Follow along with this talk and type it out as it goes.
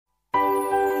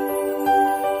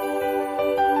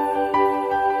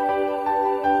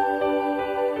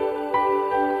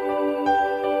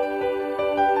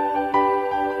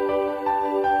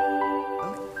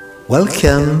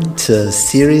Welcome to a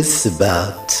series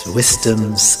about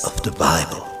wisdoms of the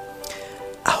Bible.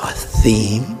 Our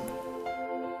theme,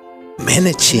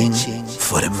 Managing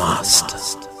for the Master.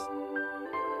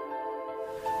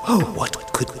 Oh,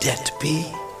 what could that be?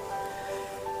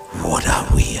 What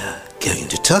are we going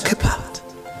to talk about?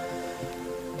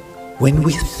 When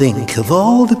we think of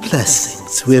all the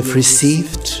blessings we have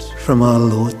received from our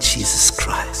Lord Jesus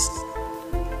Christ,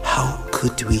 how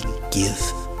could we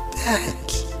give back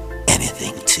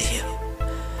anything to Him?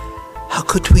 How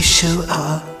could we show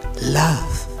our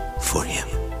love for Him?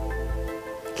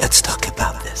 Let's talk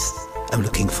about this. I'm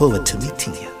looking forward to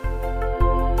meeting you.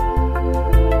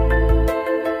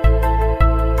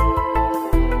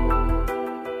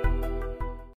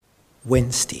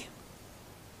 Wednesday.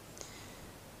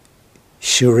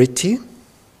 Surety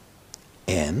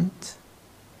and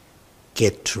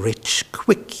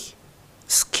get-rich-quick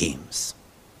schemes.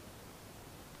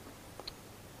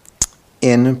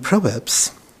 In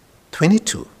Proverbs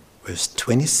 22, verse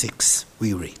 26,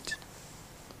 we read,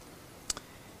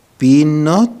 "Be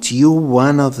not you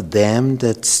one of them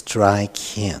that strike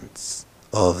hands,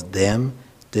 of them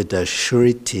that are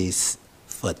sureties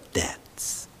for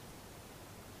debts."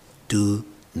 Do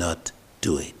not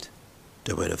do it,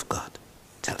 the Word of God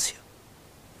tells you.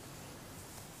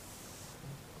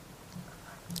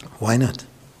 Why not?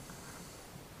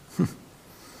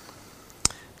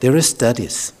 There are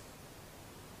studies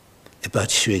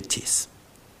about sureties.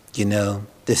 You know,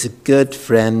 there's a good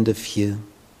friend of you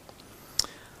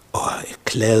or a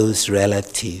close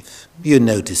relative. You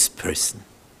know this person.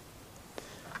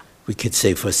 We could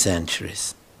say for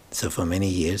centuries, so for many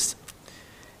years.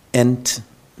 And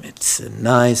it's a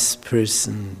nice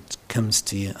person, it comes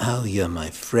to you, "Oh, you're my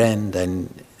friend,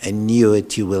 I knew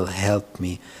it, you will help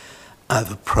me. I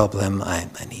have a problem, I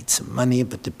need some money,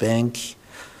 but the bank..."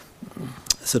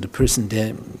 So the person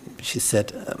there, she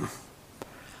said,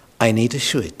 "I need a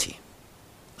surety.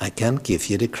 I can't give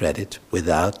you the credit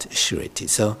without a surety.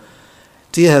 So,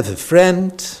 do you have a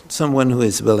friend, someone who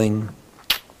is willing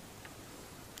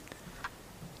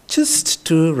just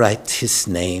to write his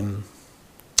name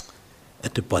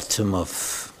at the bottom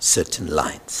of certain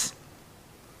lines?"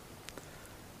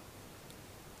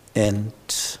 And,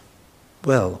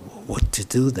 well, what to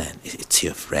do then? It's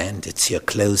your friend, it's your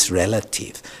close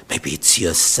relative. Maybe it's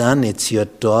your son, it's your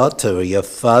daughter, or your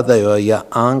father, or your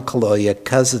uncle, or your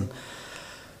cousin.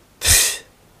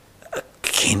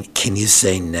 Can you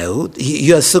say no?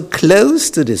 You are so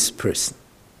close to this person.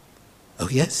 Oh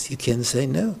yes, you can say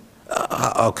no.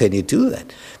 How can you do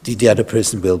that? The other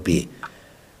person will be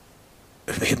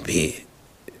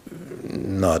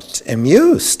not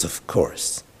amused, of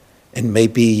course. And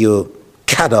maybe you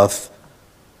cut off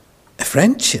a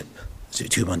friendship.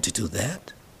 Do you want to do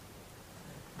that?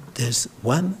 There's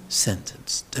one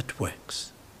sentence that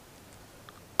works.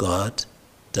 God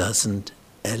doesn't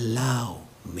allow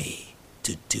me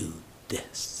to do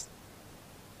this.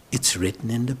 It's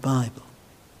written in the Bible.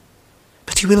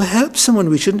 But you will help someone.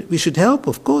 We should help,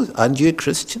 of course. Aren't you a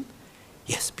Christian?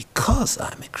 Yes, because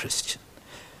I'm a Christian.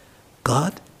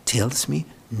 God tells me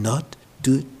not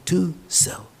to do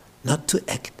so, not to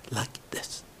act like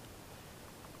this.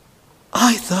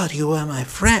 I thought you were my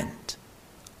friend.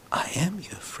 I am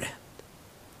your friend.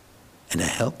 And I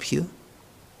help you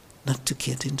not to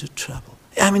get into trouble.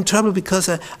 I'm in trouble because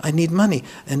I need money.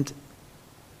 And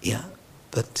yeah,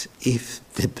 but if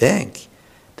the bank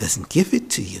doesn't give it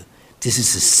to you, this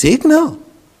is a signal.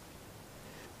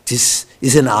 This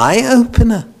is an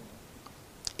eye-opener.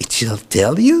 It shall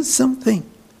tell you something.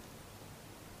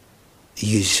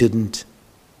 You shouldn't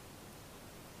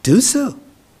do so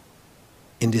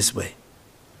in this way.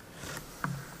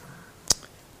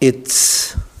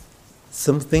 It's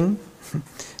something,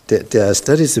 there are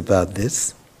studies about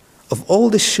this, of all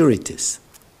the sureties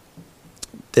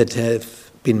that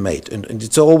have been made. And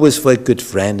it's always for a good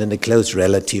friend and a close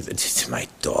relative. And it's my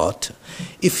daughter.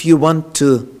 If you want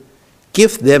to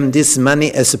give them this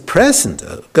money as a present,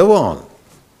 go on.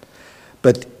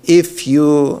 But if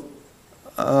you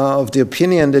are of the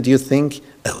opinion that you think,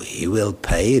 "Oh, he will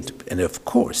pay it," and of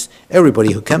course,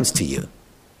 everybody who comes to you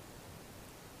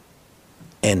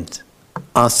and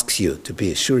asks you to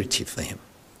be a surety for him,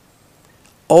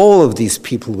 all of these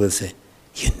people will say,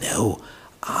 "You know,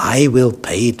 I will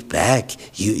pay it back.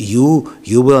 You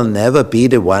will never be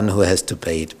the one who has to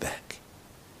pay it back."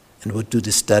 And what do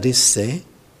the studies say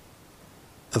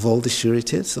of all the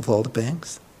sureties, of all the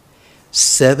banks?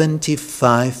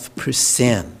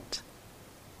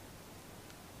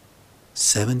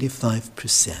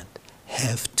 75%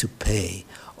 have to pay,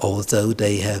 although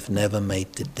they have never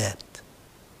made the debt.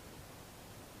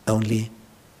 Only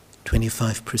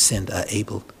 25% are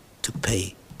able to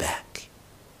pay back.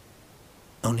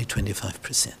 Only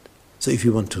 25%. So if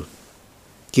you want to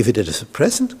give it as a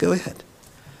present, go ahead.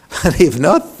 But if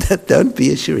not, don't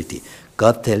be a surety.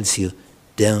 God tells you,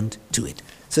 don't do it.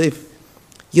 So if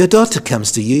your daughter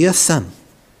comes to you, your son,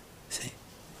 say,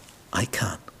 I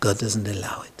can't. God doesn't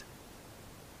allow it.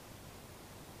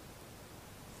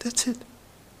 That's it.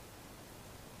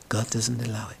 God doesn't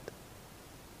allow it.